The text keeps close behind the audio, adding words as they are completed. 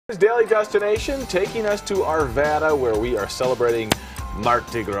Daily destination taking us to Arvada, where we are celebrating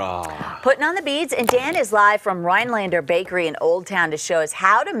Mardi Gras. Putting on the beads, and Dan is live from Rheinlander Bakery in Old Town to show us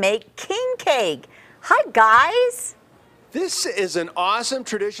how to make king cake. Hi, guys. This is an awesome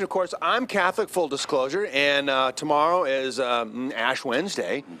tradition. Of course, I'm Catholic, full disclosure, and tomorrow is Ash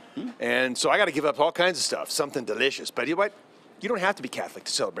Wednesday, and so I got to give up all kinds of stuff, something delicious. But you know what? You don't have to be Catholic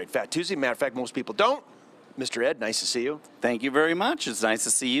to celebrate Fat Tuesday. Matter of fact, most people don't. Mr. Ed, nice to see you. Thank you very much. It's nice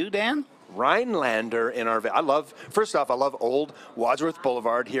to see you, Dan. Rhinelander in Arvada. First off, I love old Wadsworth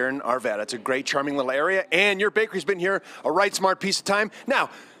Boulevard here in Arvada. It's a great, charming little area, and your bakery's been here a right smart piece of time. Now,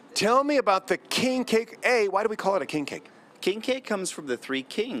 tell me about the king cake. Why do we call it a king cake? King cake comes from the three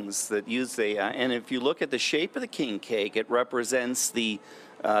kings that use the, and if you look at the shape of the king cake, it represents the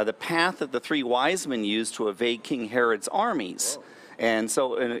path that the three wise men used to evade King Herod's armies. Whoa. And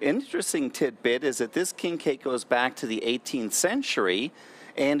so an interesting tidbit is that this king cake goes back to the 18th century,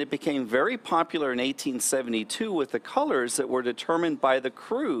 and it became very popular in 1872 with the colors that were determined by the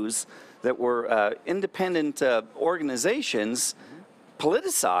crews that were independent organizations,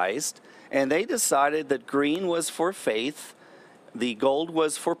 politicized, and they decided that green was for faith, the gold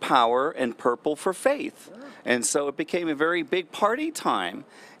was for power, and purple for faith. And so it became a very big party time.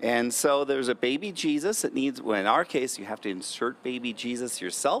 And so there's a baby Jesus that needs, well, in our case, you have to insert baby Jesus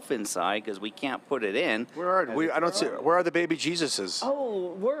yourself inside because we can't put it in. Where are the baby Jesuses?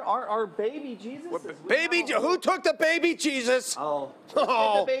 Oh, where are our baby Jesus? Who took the baby Jesus? Oh,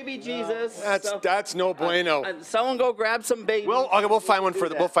 the baby Jesus. That's no bueno. Someone go grab some baby. Well, okay, we'll find one for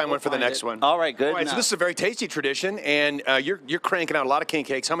the next one. All right, good. All right, so this is a very tasty tradition, and you're cranking out a lot of king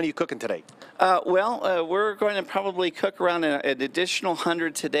cakes. How many are you cooking today? We're going to probably cook around an additional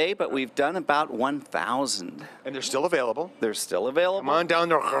 100 today, but we've done about 1,000. And they're still available? They're still available. Come on down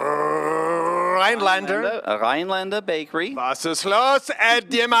to Rheinlander. Rheinlander Bakery. Was ist los,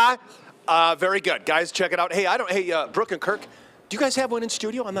 Edima? Very good. Guys, check it out. Hey, Brooke and Kirk, do you guys have one in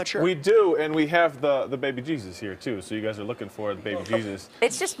studio? I'm not sure. We do, and we have the baby Jesus here, too. So you guys are looking for the baby Jesus.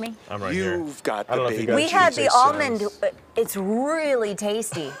 It's just me. I'm right here. You've got the baby. We had the almond. It's really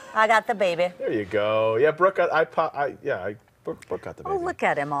tasty. I got the baby. There you go. Yeah, Brooke, Brooke got the baby. Oh, look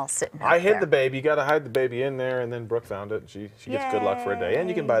at him all sitting out I hid there. the baby. You got to hide the baby in there, and then Brooke found it. She gets good luck for a day. And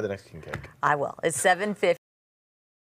you can buy the next king cake. I will. It's 7:50.